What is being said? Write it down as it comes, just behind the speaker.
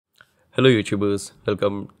Hello YouTubers,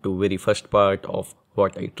 welcome to very first part of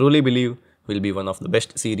what I truly believe will be one of the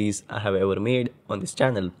best series I have ever made on this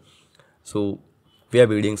channel. So we are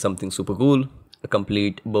building something super cool, a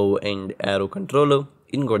complete bow and arrow controller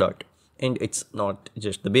in Godot. And it's not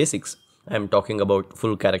just the basics. I am talking about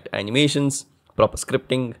full character animations, proper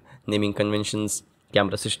scripting, naming conventions,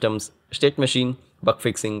 camera systems, state machine, bug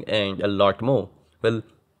fixing and a lot more. Well,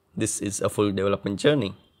 this is a full development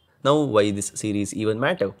journey. Now, why this series even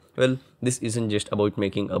matter? Well, this isn't just about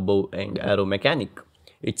making a bow and arrow mechanic.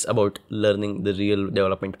 It's about learning the real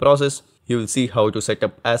development process. You will see how to set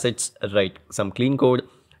up assets, write some clean code,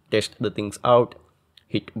 test the things out,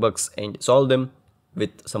 hit bugs and solve them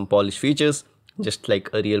with some polished features, just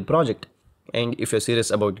like a real project. And if you're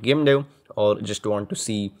serious about game dev or just want to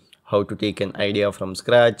see how to take an idea from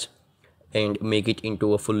scratch and make it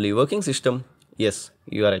into a fully working system, yes,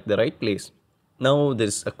 you are at the right place. Now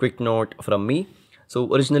there's a quick note from me.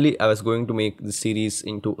 So originally I was going to make this series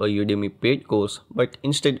into a Udemy paid course, but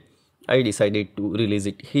instead I decided to release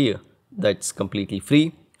it here. That's completely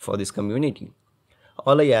free for this community.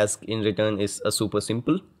 All I ask in return is a super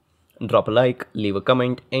simple: drop a like, leave a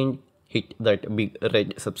comment and hit that big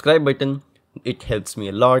red subscribe button. It helps me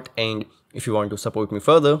a lot, and if you want to support me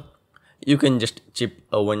further, you can just chip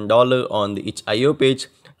a $1 on the itch.io page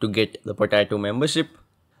to get the potato membership.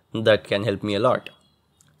 That can help me a lot.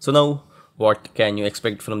 So now, what can you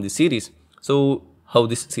expect from this series? So how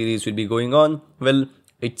this series will be going on? Well,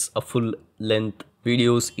 it's a full length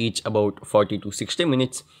videos, each about 40 to 60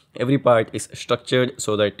 minutes. Every part is structured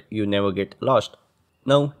so that you never get lost.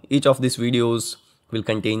 Now each of these videos will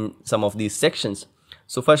contain some of these sections.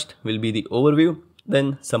 So first will be the overview,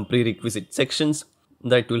 then some prerequisite sections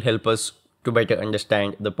that will help us to better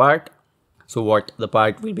understand the part. So what the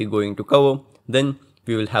part will be going to cover. Then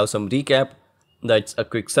we will have some recap, that's a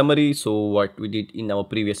quick summary, so what we did in our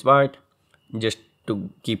previous part, just to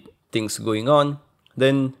keep things going on.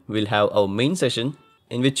 Then we'll have our main session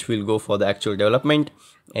in which we'll go for the actual development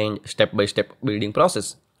and step-by-step building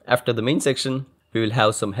process. After the main section, we will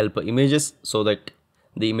have some helper images so that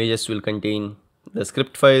the images will contain the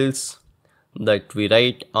script files that we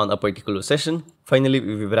write on a particular session. Finally,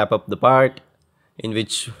 we will wrap up the part in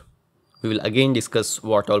which we will again discuss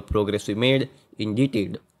what all progress we made in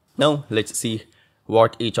detail. Now let's see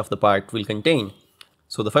what each of the part will contain.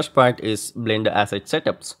 So the first part is Blender asset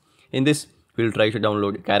setups. In this we'll try to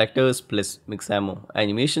download characters plus Mixamo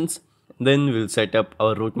animations. Then we'll set up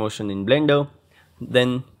our root motion in Blender.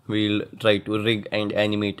 Then we'll try to rig and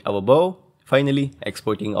animate our bow. Finally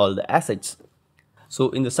exporting all the assets. So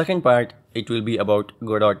in the second part it will be about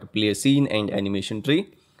Godot player scene and animation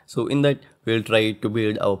tree. So in that we'll try to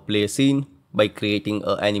build our player scene by creating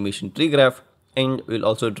an animation tree graph, and we'll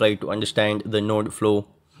also try to understand the node flow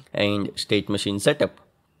and state machine setup.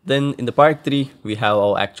 Then in the part 3 we have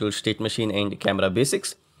our actual state machine and camera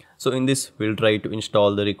basics. So in this we'll try to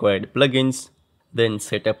install the required plugins, then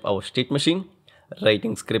set up our state machine,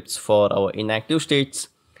 writing scripts for our inactive states,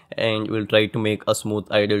 and we'll try to make a smooth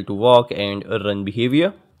idle to walk and run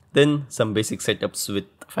behavior. Then some basic setups with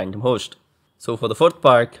phantom host. So for the fourth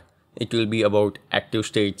part it will be about active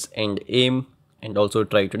states and aim, and also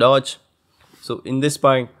try to dodge. So in this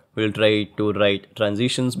part, we'll try to write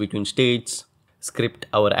transitions between states, script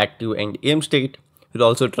our active and aim state. We'll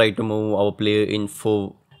also try to move our player in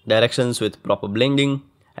 4 directions with proper blending,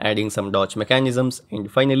 adding some dodge mechanisms, and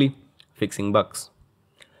finally fixing bugs.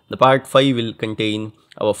 The part 5 will contain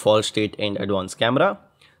our fall state and advanced camera,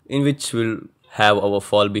 in which we'll have our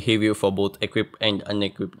fall behavior for both equipped and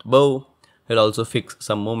unequipped bow. We'll also fix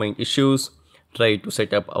some movement issues, try to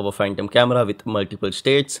set up our phantom camera with multiple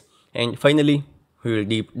states, and finally we will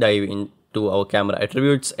deep dive into our camera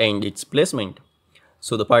attributes and its placement.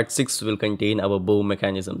 So the part 6 will contain our bow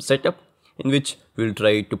mechanism setup, in which we'll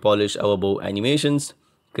try to polish our bow animations,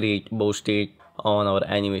 create bow state on our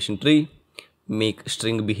animation tree, make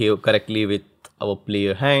string behave correctly with our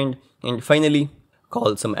player hand, and finally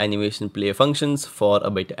call some animation player functions for a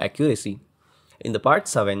better accuracy. In the part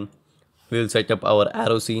 7 we'll set up our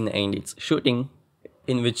arrow scene and its shooting,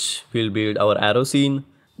 in which we'll build our arrow scene.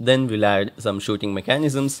 Then we'll add some shooting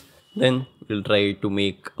mechanisms. Then we'll try to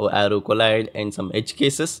make our arrow collide and some edge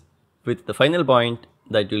cases, with the final point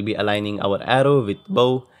that will be aligning our arrow with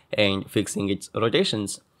bow and fixing its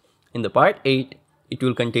rotations. In the part 8, it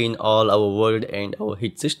will contain all our world and our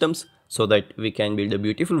hit systems so that we can build a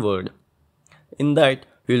beautiful world. In that,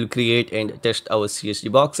 we'll create and test our CSG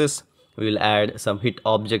boxes. We'll add some hit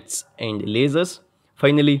objects and lasers.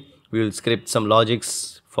 Finally, we'll script some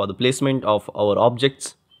logics for the placement of our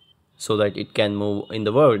objects so that it can move in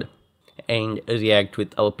the world and react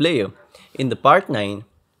with our player. In the part 9,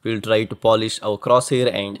 we'll try to polish our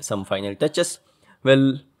crosshair and some final touches.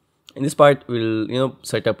 Well, in this part we'll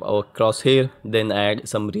set up our crosshair, then add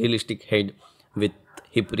some realistic head with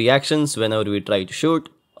hip reactions whenever we try to shoot.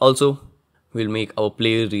 Also, we'll make our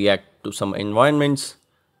player react to some environments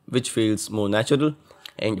which feels more natural,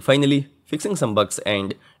 and finally fixing some bugs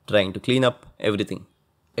and trying to clean up everything.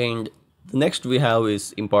 And the next we have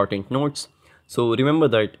is important notes. So remember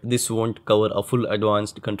that this won't cover a full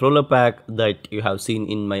advanced controller pack that you have seen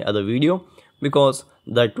in my other video, because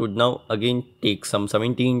that would now again take some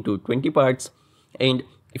 17 to 20 parts. And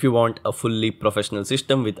if you want a fully professional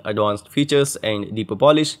system with advanced features and deeper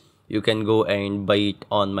polish, you can go and buy it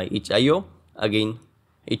on my itch.io. Again,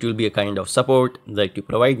 it will be a kind of support that you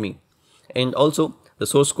provide me. And also, the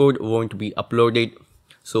source code won't be uploaded,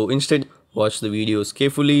 so instead watch the videos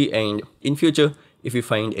carefully, and in future if you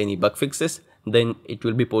find any bug fixes, then it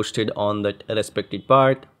will be posted on that respected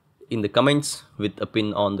part in the comments with a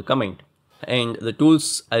pin on the comment. And the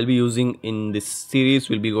tools I'll be using in this series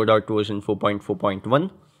will be Godot version 4.4.1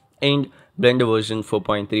 and Blender version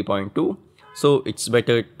 4.3.2, so it's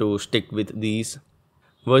better to stick with these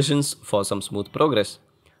versions for some smooth progress.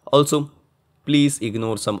 Also, please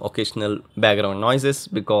ignore some occasional background noises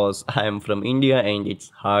because I am from India and it's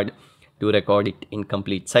hard to record it in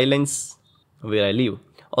complete silence where I live.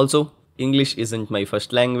 Also, English isn't my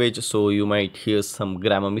first language, so you might hear some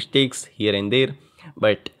grammar mistakes here and there,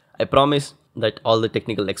 but I promise that all the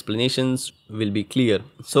technical explanations will be clear.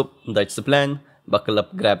 So that's the plan. Buckle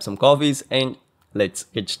up, grab some coffees, and let's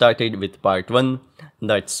get started with part 1.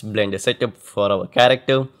 That's Blender setup for our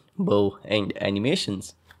character, bow, and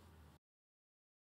animations.